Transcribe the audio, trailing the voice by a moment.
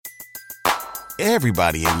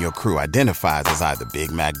Everybody in your crew identifies as either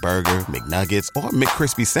Big Mac Burger, McNuggets, or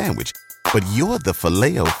McCrispy Sandwich. But you're the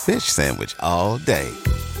Filet-O-Fish Sandwich all day.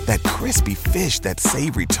 That crispy fish, that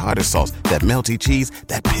savory tartar sauce, that melty cheese,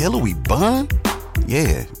 that pillowy bun.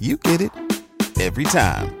 Yeah, you get it. Every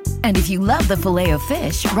time. And if you love the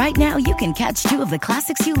Filet-O-Fish, right now you can catch two of the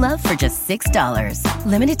classics you love for just $6.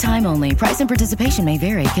 Limited time only. Price and participation may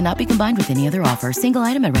vary. Cannot be combined with any other offer. Single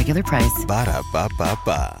item at regular price.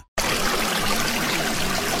 Ba-da-ba-ba-ba.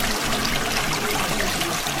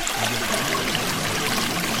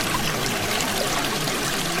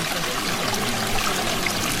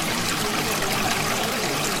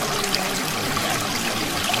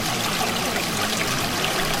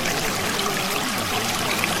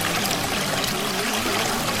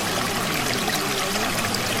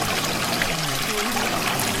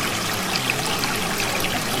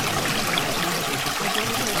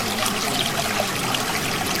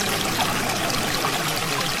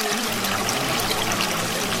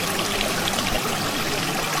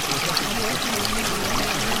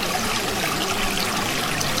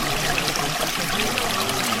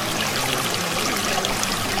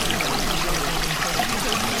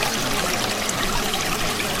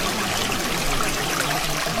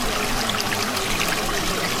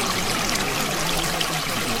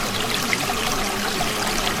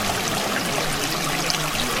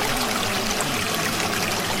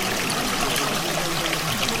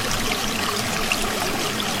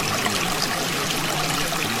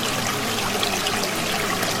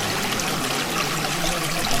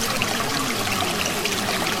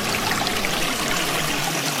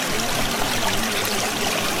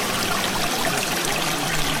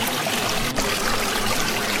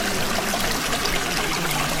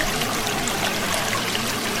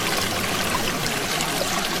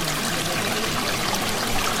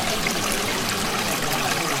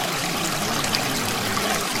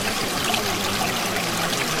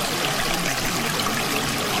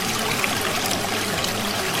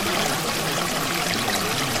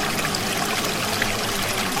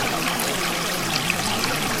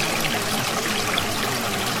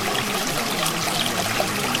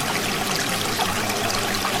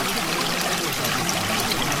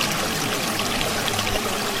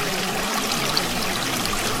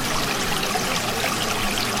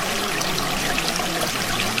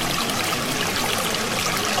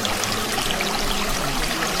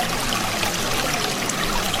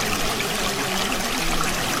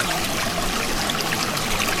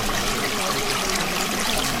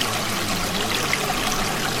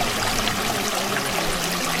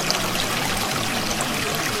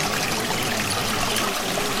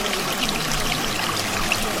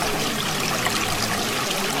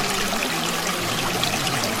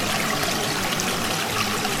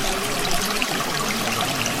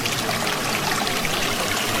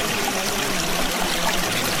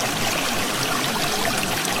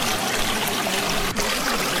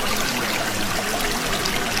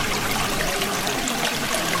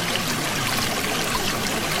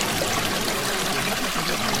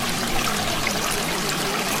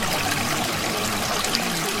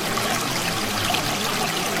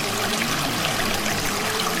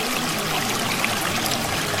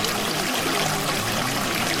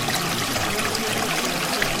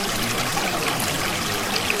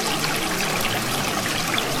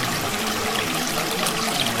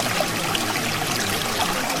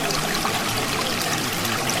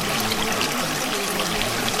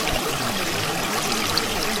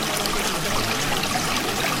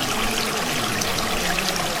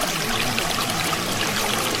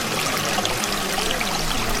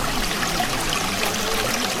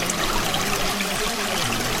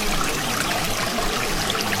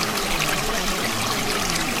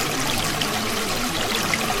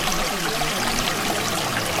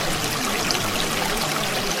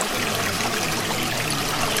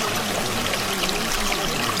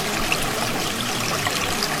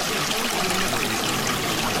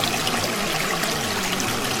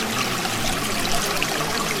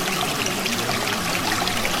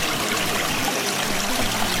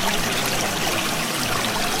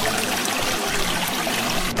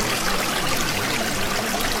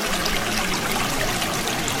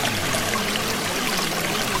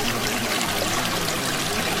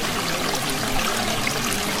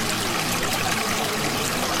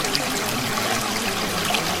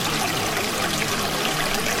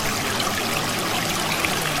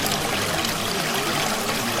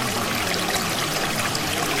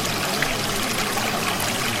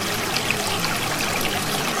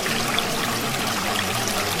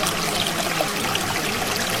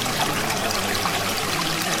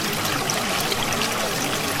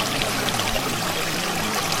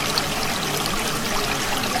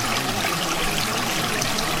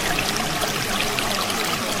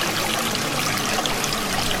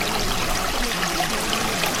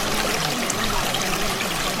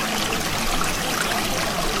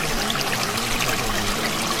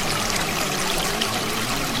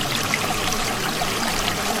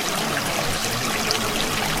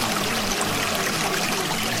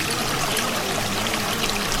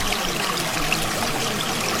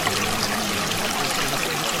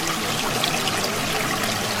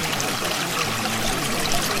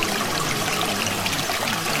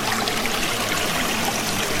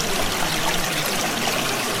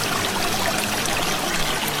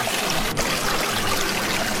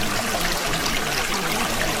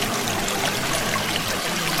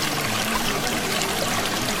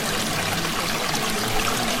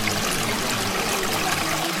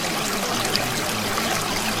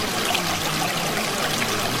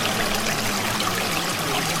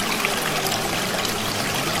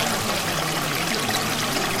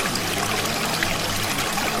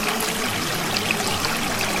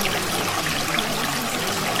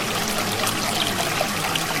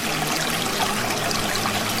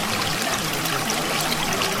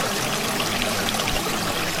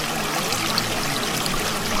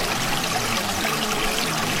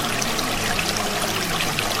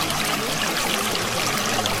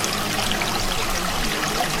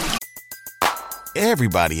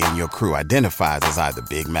 Everybody in your crew identifies as either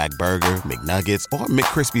Big Mac Burger, McNuggets, or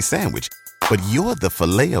McCrispy Sandwich. But you're the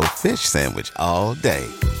Filet-O-Fish Sandwich all day.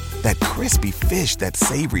 That crispy fish, that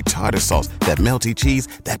savory tartar sauce, that melty cheese,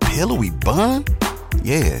 that pillowy bun.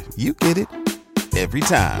 Yeah, you get it. Every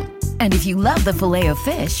time. And if you love the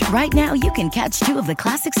Filet-O-Fish, right now you can catch 2 of the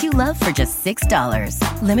classics you love for just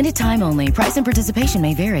 $6. Limited time only. Price and participation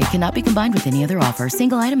may vary. Cannot be combined with any other offer.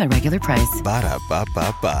 Single item at regular price.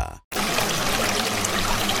 Ba-da-ba-ba-ba.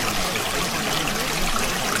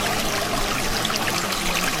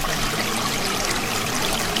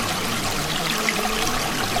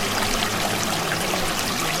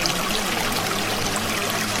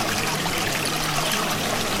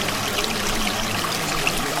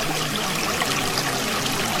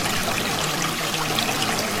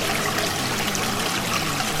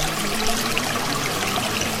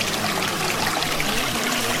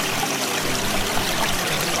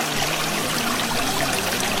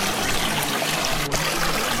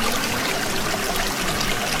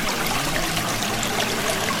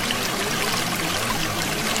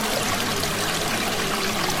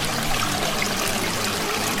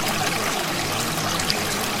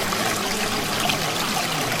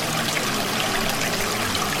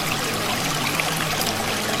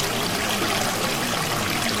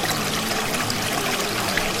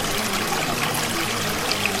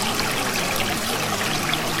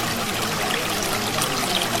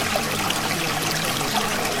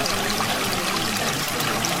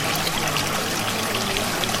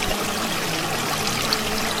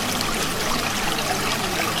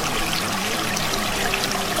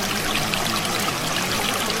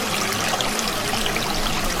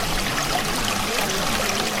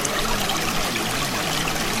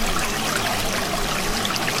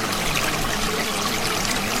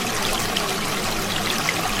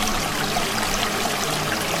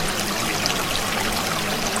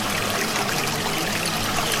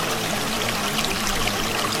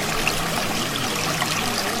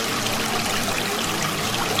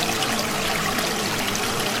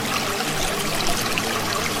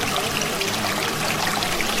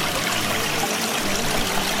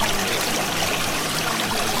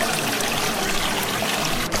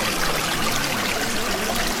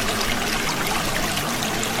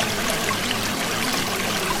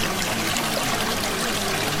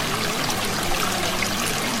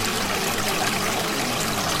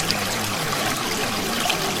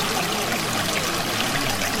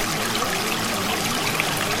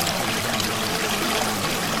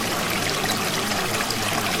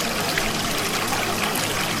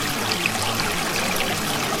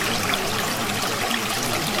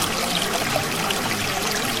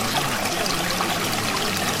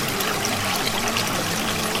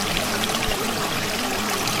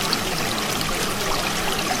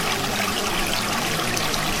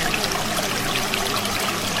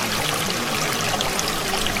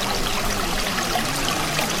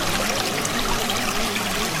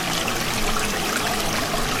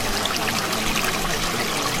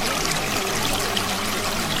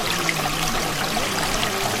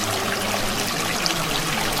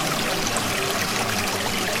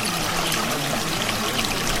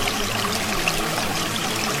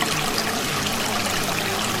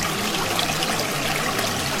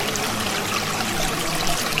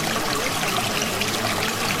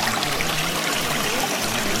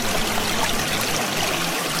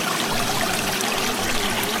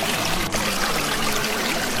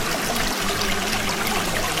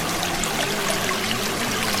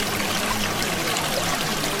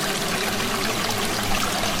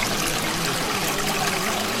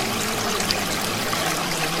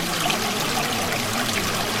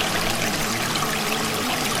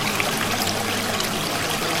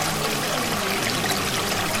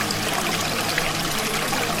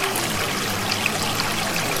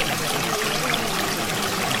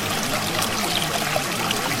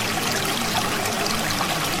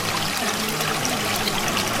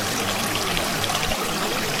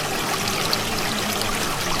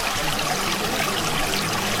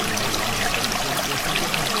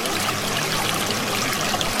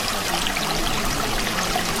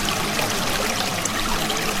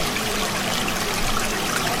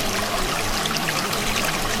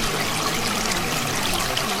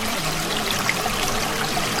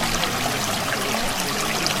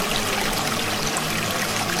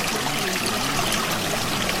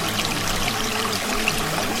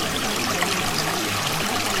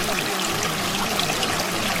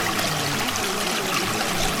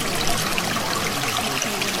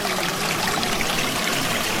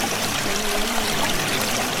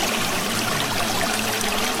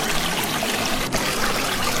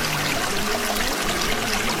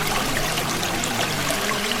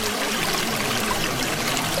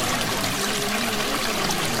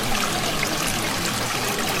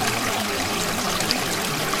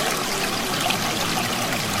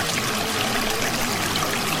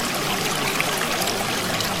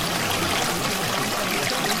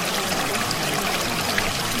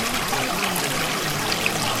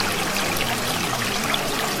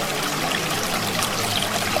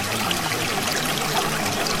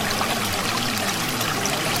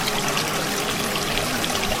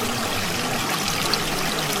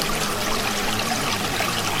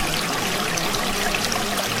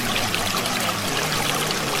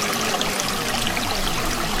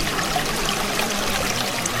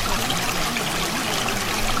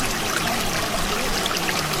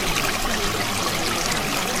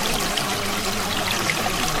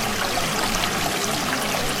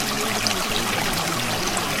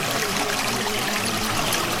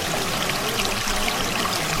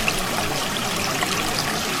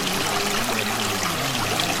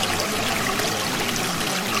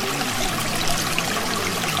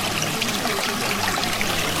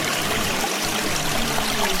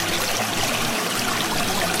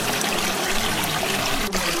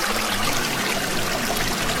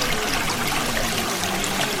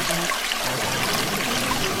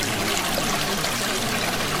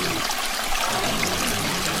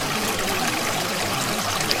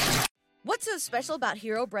 what's so special about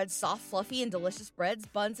Hero Bread's soft, fluffy, and delicious breads,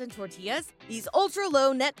 buns, and tortillas? These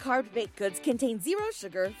ultra-low net-carb baked goods contain zero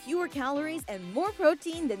sugar, fewer calories, and more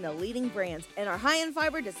protein than the leading brands, and are high in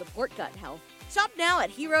fiber to support gut health. Shop now at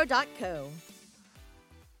Hero.co.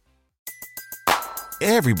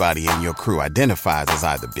 Everybody in your crew identifies as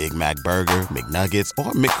either Big Mac Burger, McNuggets,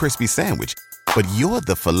 or McCrispy Sandwich. But you're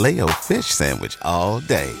the Filet-O-Fish Sandwich all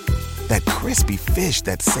day. That crispy fish,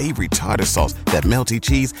 that savory tartar sauce, that melty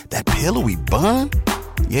cheese, that pillowy bun.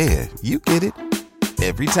 Yeah, you get it.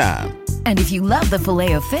 Every time. And if you love the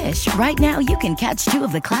Filet-O-Fish, right now you can catch two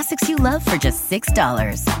of the classics you love for just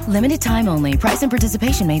 $6. Limited time only. Price and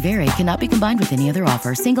participation may vary. Cannot be combined with any other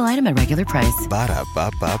offer. Single item at regular price.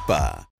 Ba-da-ba-ba-ba.